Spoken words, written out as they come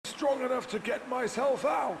strong enough to get myself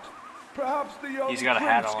out. Perhaps the young He's got a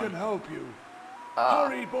hat prince on. can help you.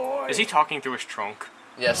 Hurry, boy. Is he talking through his trunk?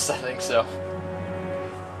 Yes, I think so.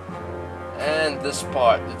 And this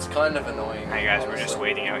part, it's kind of annoying. Hey guys, we're honestly. just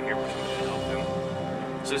waiting out here for someone to help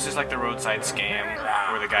him. So this is like the roadside scam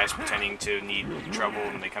where the guy's pretending to need trouble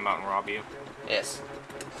and they come out and rob you. Yes.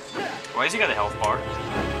 Why has he got a health bar?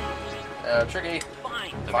 Tricky.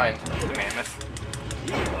 Fine. The mammoth.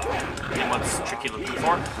 And what's Tricky looking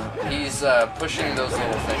for? He's pushing those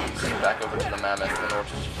little things back over to the mammoth in order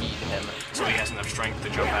to feed him. So he has enough strength to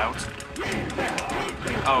jump out.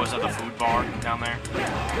 Oh, is that the food bar down there?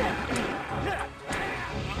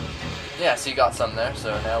 Yeah, so you got some there,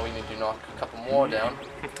 so now we need to knock a couple more down.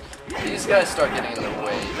 These guys start getting in the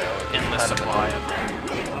way, though. Endless Kind of supply annoying.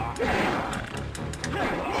 of them.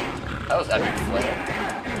 That was epic flare.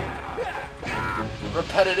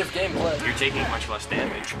 Repetitive gameplay. You're taking much less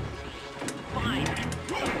damage.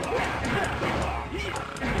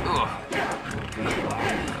 Ugh.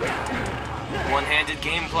 One-handed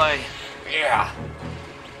gameplay. Yeah.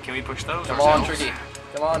 Can we push those? Come on, ourselves? Tricky.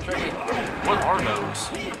 Come on, Tricky. What are those?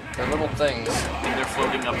 They're little things. And they're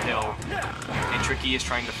floating uphill. And Tricky is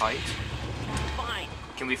trying to fight.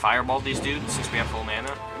 Can we fireball these dudes since we have full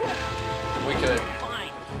mana? We could.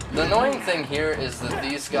 The annoying thing here is that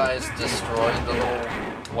these guys destroy the little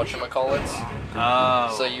whatchamacallits.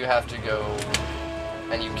 Oh. So you have to go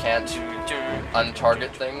and you can't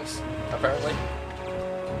untarget things, apparently.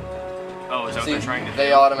 Oh, is that what See, they're trying to do?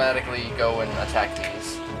 they automatically go and attack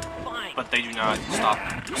these. But they do not stop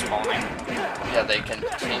spawning. Yeah, they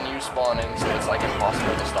continue spawning, so it's like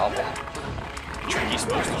impossible to stop them. Tricky's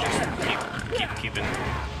supposed to just keep keeping.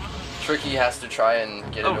 Tricky has to try and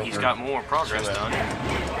get it over. Oh, he's got more progress to it. done.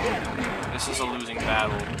 This is a losing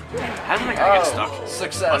battle. How did the guy get stuck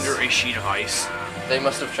success. under a sheet of ice? They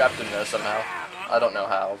must have trapped him there somehow. I don't know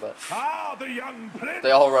how, but The young prince. they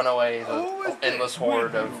all run away, Who the is endless this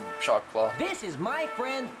horde with of Shockclaw. This is my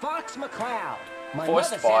friend Fox McCloud. My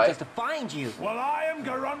Voiced mother by sent us to find you. Well, I am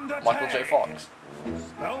Garunda Michael J. Fox.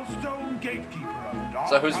 Spellstone gatekeeper of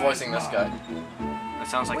So who's Dark voicing this guy? That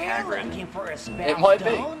sounds like We're Hagrid. looking for a spell It might be.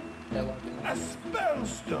 stone. It might be. A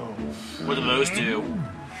spellstone. What do those do?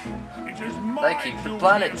 It is my They keep the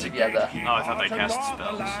planet together. Oh, I thought they cast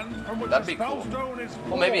spells. That'd be cool.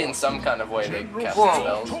 Well, maybe in some kind of way they cast Whoa,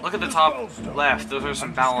 spells. look at the top left. Those are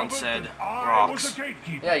some balanced said rocks.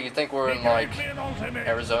 Yeah, you'd think we're in, like,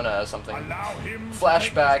 Arizona or something.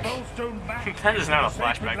 Flashback. That is not a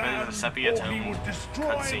flashback, that is a sepia tone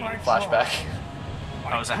cutscene. Flashback.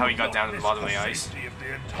 Oh, is that how he got down to the bottom of the ice?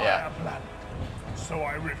 Yeah. So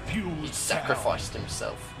I refused. He sacrificed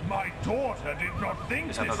himself. My daughter did not think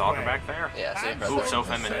Is that the this daughter way. back there? Yeah, see, And right Ooh, there. so to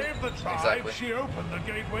feminine. save the tribe, Exactly. She opened the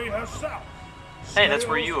gateway herself. Hey, that's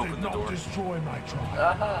where Scales you did opened the not door. Destroy my tribe.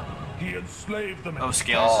 Aha. He enslaved them. Oh,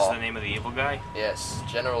 Scales Oh. is the name of the evil guy? Yes,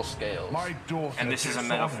 General Scales. My daughter. And this is a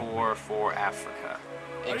metaphor for Africa.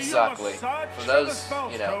 Exactly. For those,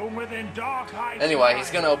 you know. Anyway,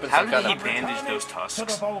 he's gonna open How some did kind he of... bandage those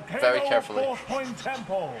tusks? Very carefully.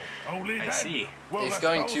 I see. He's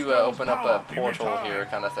going to open up a portal here,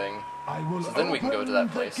 kind of thing. So then we can go to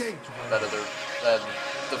that place. That other...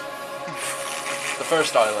 the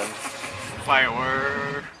first island.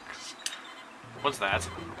 Fireworks. What's that?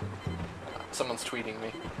 Someone's tweeting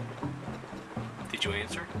me. Did you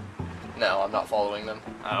answer? No, I'm not following them.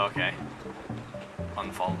 Oh, okay.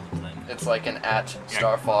 Unfollow them then. It's like an @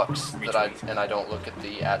 Star Fox that I don't look at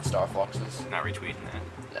the @ Star Foxes. Not retweeting that.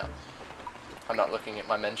 No. I'm not looking at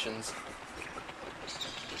my mentions.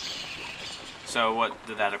 So what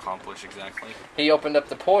did that accomplish exactly? He opened up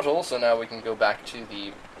the portal, so now we can go back to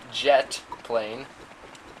the jet plane.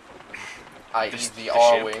 I.e. The the ship.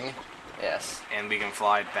 R-Wing. Yes. And we can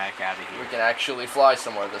fly back out of We here. can actually fly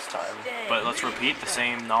somewhere this time. But let's repeat the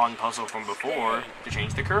same non-puzzle from before to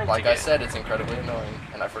change the current Like again. I said, it's incredibly annoying,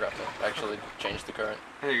 and I forgot to actually change the current.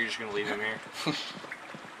 I think you're just gonna leave him here.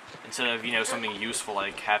 Instead of, you know, something useful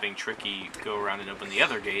like having Tricky go around and open the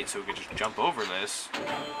other gate so we could just jump over this.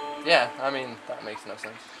 Yeah, I mean, that makes no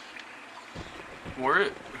sense.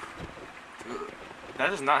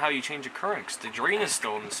 That is not how you change a current, 'cause the drain is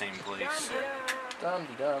still in the same place.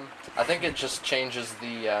 Dum-de-dum. I think it just changes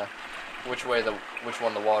the, which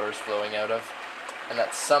one the water's flowing out of. And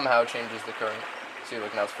that somehow changes the current. See,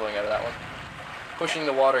 look, now it's flowing out of that one. Pushing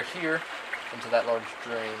the water here into that large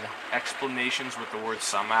drain. Explanations with the word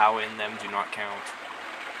somehow in them do not count.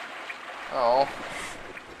 Oh.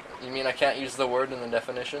 You mean I can't use the word in the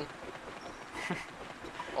definition?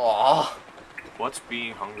 Aw. What's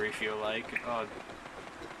being hungry feel like?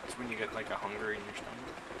 It's when you get like a hunger in your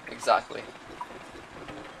stomach. Exactly.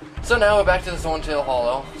 So now we're back to the Thorntail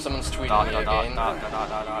Hollow. Someone's tweeting me again.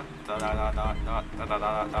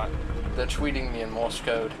 They're tweeting me in Morse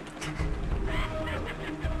code.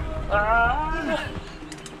 Ah!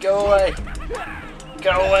 Go away!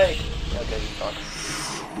 Go away! Okay, he's gone.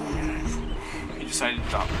 He decided to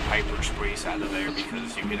drop hyperspace out of there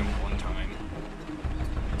because you hit him one time.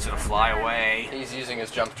 So fly away. He's using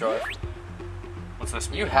his jump drive. What's this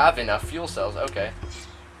mean? You have enough fuel cells, okay.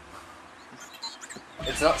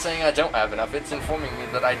 It's not saying I don't have enough, it's informing me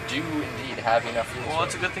that I do indeed have enough fuel cells. Well,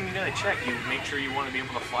 it's a good thing you gotta check. You make sure you want to be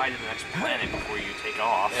able to fly to the next planet before you take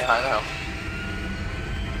off. Yeah, I know.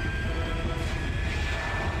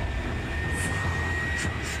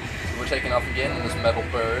 So we're taking off again in this metal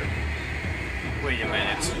bird. Wait a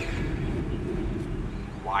minute.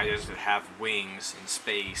 Why does it have wings in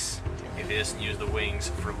space if it doesn't use the wings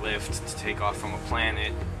for lift to take off from a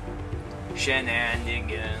planet?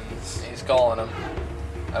 Shenanigans. He's calling him.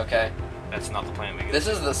 Okay. That's not the planet we get. This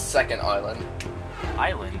is the second island.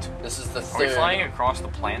 Island? This is the Are third we flying across the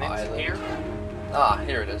planet island. here? Ah,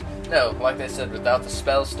 here it is. No, like they said, without the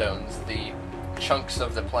spell stones, the chunks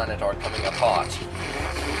of the planet are coming apart.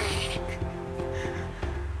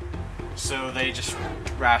 So they just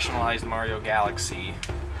rationalized Mario Galaxy.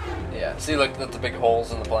 Yeah, see, look at the big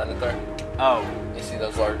holes in the planet there? Oh, You see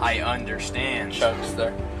those large I understand. chunks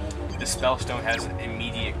there? The Spellstone has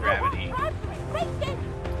immediate gravity.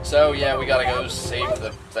 So, yeah, we gotta go save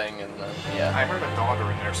the thing and then, yeah. I heard a daughter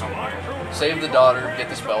in there somewhere. Save the daughter, get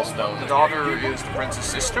the spell stone. The daughter is the prince's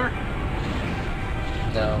sister?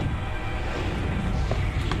 No.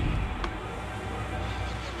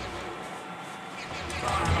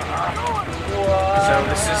 So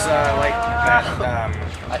this is like that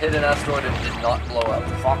I hit an asteroid and did not blow up.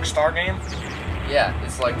 Fox Star game? Yeah,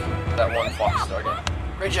 it's like that one Fox Star game.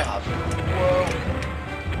 Great job. Whoa.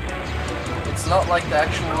 It's not like the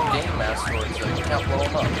actual game asteroids, so you can't blow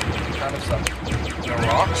them up. It kind of sucks. The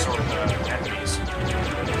rocks or the enemies?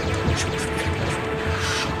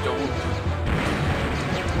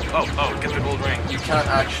 Oh, get the gold ring. You can't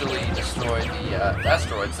actually destroy the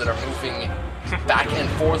asteroids that are moving back and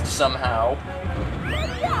forth somehow.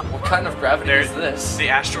 What kind of gravity is this? The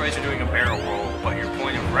asteroids are doing a barrel roll, but your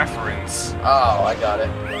point of reference... Oh, I got it.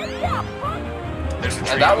 There's a tree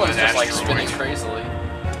And that with one's just like spinning asteroids. crazily.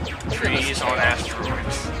 Trees on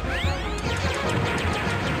asteroids.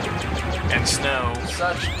 And snow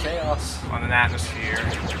Such chaos. on an atmosphere.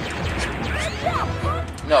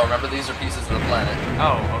 No, remember these are pieces of the planet.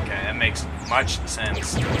 Oh, okay, that makes much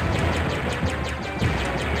sense.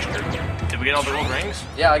 Did we get all the gold rings?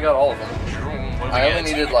 Yeah, I got all of them. What did we I only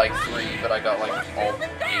get? needed like 3, but I got like all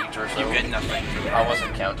 8 or so. You get nothing. I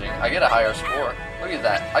wasn't counting. I get a higher score. Look at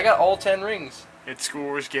that. I got all 10 rings. Its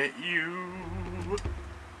scores get you.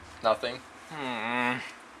 Nothing. Hmm.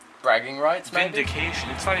 Bragging rights, maybe? Vindication.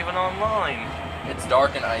 It's not even online. It's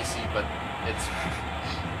dark and icy, but it's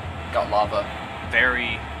got lava.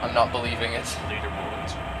 Very I'm not believing it.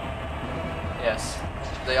 leaderboards. Yes.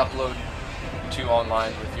 They upload to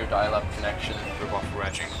online with your dial-up connection. Rip off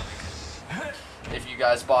retching. If you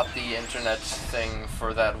guys bought the internet thing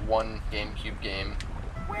for that one Gamecube game,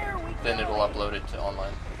 then it'll upload it to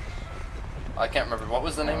online. I can't remember. What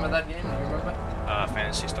was the name of that game? Do you remember?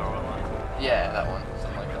 Phantasy Star Online. Yeah, that one.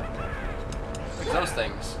 Something like that. Like those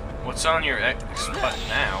things. What's on your X button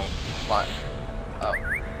now? Mine. Oh.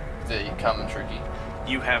 The come tricky.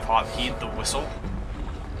 You have hotkeyed the whistle.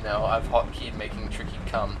 No, I've hotkeyed making tricky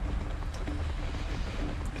come.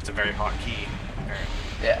 It's a very hot key, apparently.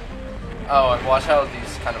 Yeah. Oh, and watch how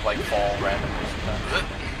these kind of like fall randomly sometimes.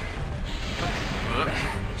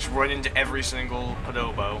 Just run into every single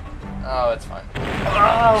Podobo. Oh, it's fine.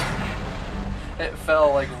 Oh! It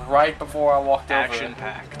fell like right before I walked over Action it.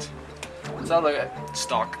 packed. So look,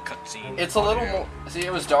 Stock cutscene. it's a little more. See,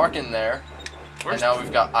 it was dark in there, and now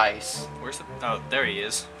we've got ice. Where's the? Oh, there he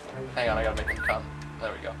is. Hang on, I gotta make him come.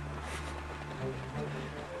 There we go.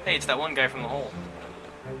 Hey, it's that one guy from the hole.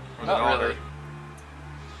 Or the Not daughter. really.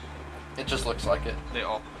 It just looks like it. They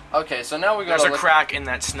all. Okay, so now we gotta There's a look. crack in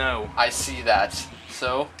that snow. I see that.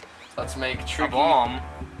 So, let's make tricky. A bomb.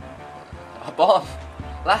 A bomb.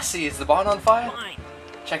 Lassie, is the barn on fire?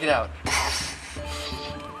 Check it out.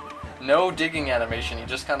 No digging animation. He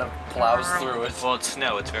just kind of plows through it. Well, it's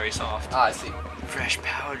snow. It's very soft. Ah, I see. Fresh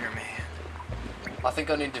powder, man. I think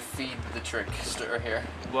I need to feed the trickster here.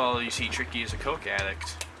 Well, you see, Tricky is a coke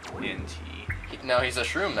addict, and No, he's a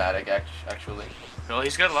shroom addict, actually. well,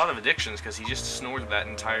 he's got a lot of addictions because he just snored that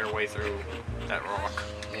entire way through that rock.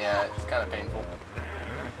 Yeah, it's kind of painful.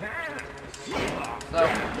 So,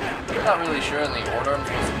 I'm not really sure in the order I'm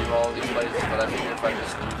supposed to do all these places, but I figure if I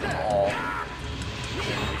just do them all,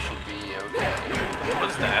 then we should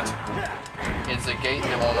What's that? It's a gate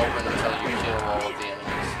that won't open until you kill all of the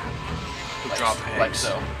enemies. Like, Drop like eggs.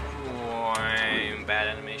 so. Boing. Bad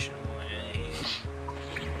animation.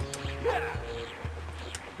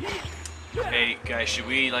 Boing. Hey guys, should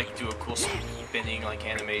we like do a cool spinning like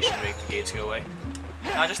animation to make the gates go away?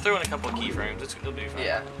 Nah, just throw in a couple of keyframes. It'll be fine.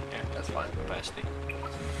 Yeah, that's fine. Capacity.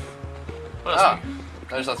 What else?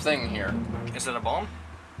 There's a thing here. Is that a bomb?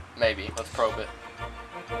 Maybe. Let's probe it.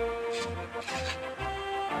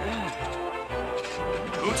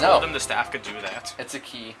 Who told him the staff could do that? It's a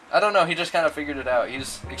key. I don't know, he just kind of figured it out.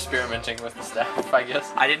 He's experimenting with the staff, I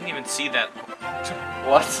guess. I didn't even see that.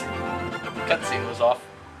 What? Cutscene was off.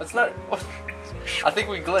 That's not... What? I think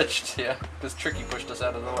we glitched, yeah. Because Tricky pushed us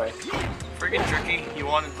out of the way. Friggin' Tricky, you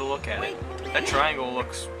wanted to look at it. That triangle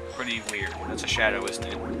looks pretty weird. That's a shadow, isn't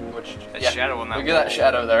it? Which, That yeah. shadow on that Look at that wall.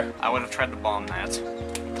 shadow there. I would have tried to bomb that.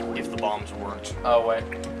 If the bombs worked. Oh, wait.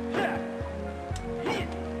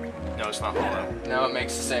 No, it's not hollow. Now it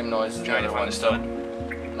makes the same noise as the Trying to other find one. a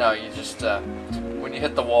stud. No, you just, when you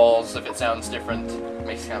hit the walls, if it sounds different, it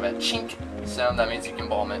makes kind of a chink sound, that means you can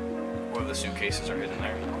bomb it. Or the suitcases are hidden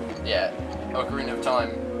there. Yeah. Ocarina of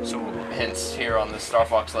Time So, hints here on the Star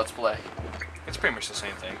Fox Let's Play. it's pretty much the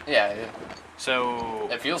same thing. Yeah, So,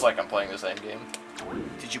 it feels like I'm playing the same game.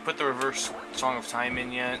 did you put the reverse Song of Time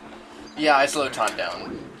in yet? Yeah, I slowed time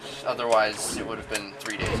down. Otherwise, it would have been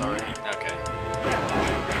 3 days already. Okay.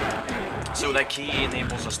 So that key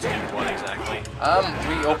enables us to do what exactly?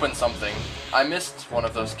 We opened something. I missed one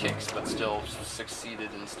of those kicks, but still succeeded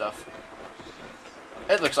and stuff.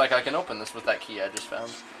 It looks like I can open this with that key I just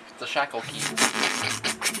found. It's a shackle key.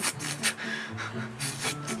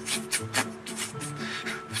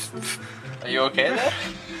 Are you okay there?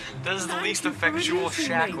 That is the Thank least you for effectual releasing me.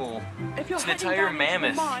 shackle. If you're It's an heading entire down into the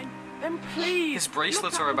mammoth. mine, then please. His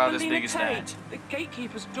bracelets look are out about for as Lena big as Kate, that. The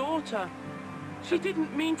gatekeeper's daughter. She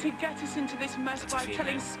didn't mean to get us into this mess That's a by female.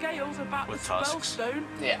 telling Scales about With the tusks. spellstone.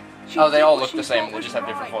 Yeah. She Oh, they did all what look she the same, thought they was just have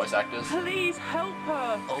different right. voice actors. Please help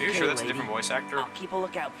her. Are you sure that's a different voice actor? I'll keep a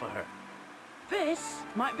lookout for her. This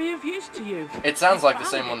might be of use to you. It sounds like the I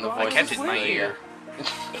same found one the while voice was kept it in my working. ear.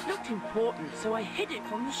 It looked important, so I hid it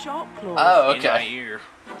from the sharp claws. Oh, In my okay. ear.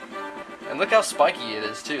 And look how spiky it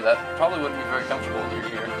is, too. That probably wouldn't be very comfortable in your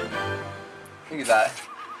ear. Look at that.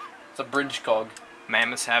 It's a bridge cog.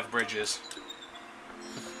 Mammoths have bridges.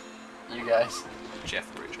 You guys.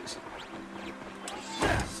 Jeff Bridges.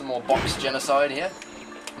 Some more box genocide here.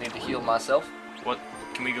 Need to heal myself. What?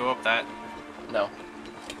 Can we go up that No.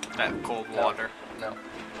 cold No. water? No.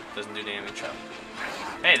 Doesn't do damage. No.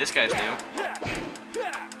 Hey, this guy's new.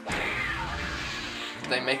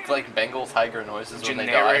 They make like Bengal tiger noises when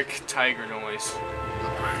Generic tiger noise. they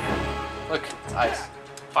die. Look, it's ice.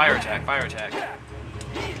 Fire attack, fire attack.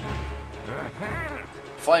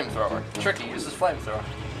 Flamethrower. Tricky uses flamethrower.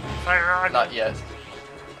 Fire on. Not yet.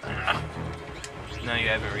 No, you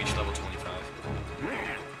haven't reached level 25.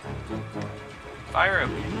 Fire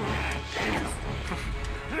him.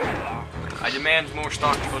 I demand more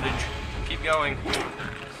stock footage. Keep going.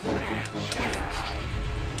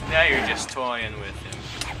 Now you're just toying with him.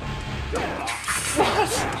 What?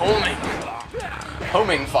 Homing.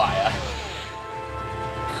 Homing fire.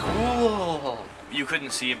 Cool. You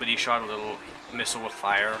couldn't see it, but he shot a little missile with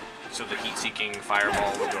fire, so the heat-seeking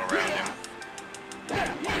fireball would go around him.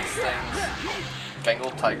 These things.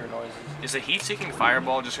 Bengal tiger noises. Is the heat-seeking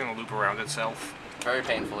fireball just gonna loop around itself? Very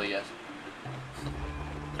painfully, yes.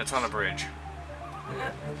 That's not a bridge.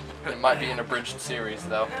 It might be an abridged series,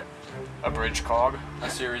 though. A bridge cog? A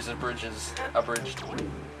series of bridges. Abridged.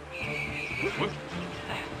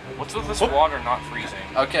 What's with this water not freezing?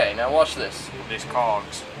 Okay, now watch this. These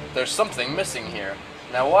cogs. There's something missing here.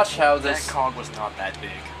 Now watch how That this... cog was not that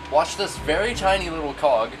big. Watch this very tiny little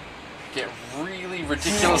cog get really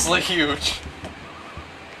ridiculously huge.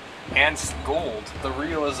 And it's gold. The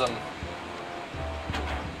realism.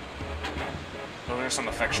 Those are some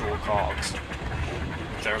effectual cogs.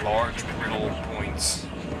 They're large, brittle points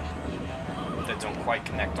that don't quite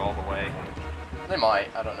connect all the way. They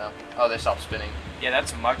might, I don't know. Oh, they stopped spinning. Yeah,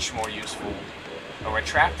 that's much more useful. A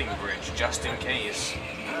retracting bridge, just in case.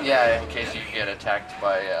 Yeah, in case you get attacked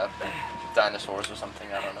by dinosaurs or something,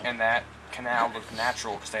 I don't know. And that canal looked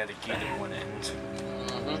natural because they had a gate at one end.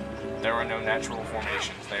 There were no natural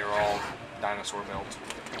formations. They were all dinosaur built.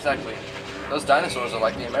 Exactly. Those dinosaurs are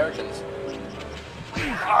like the Americans.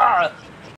 Ah!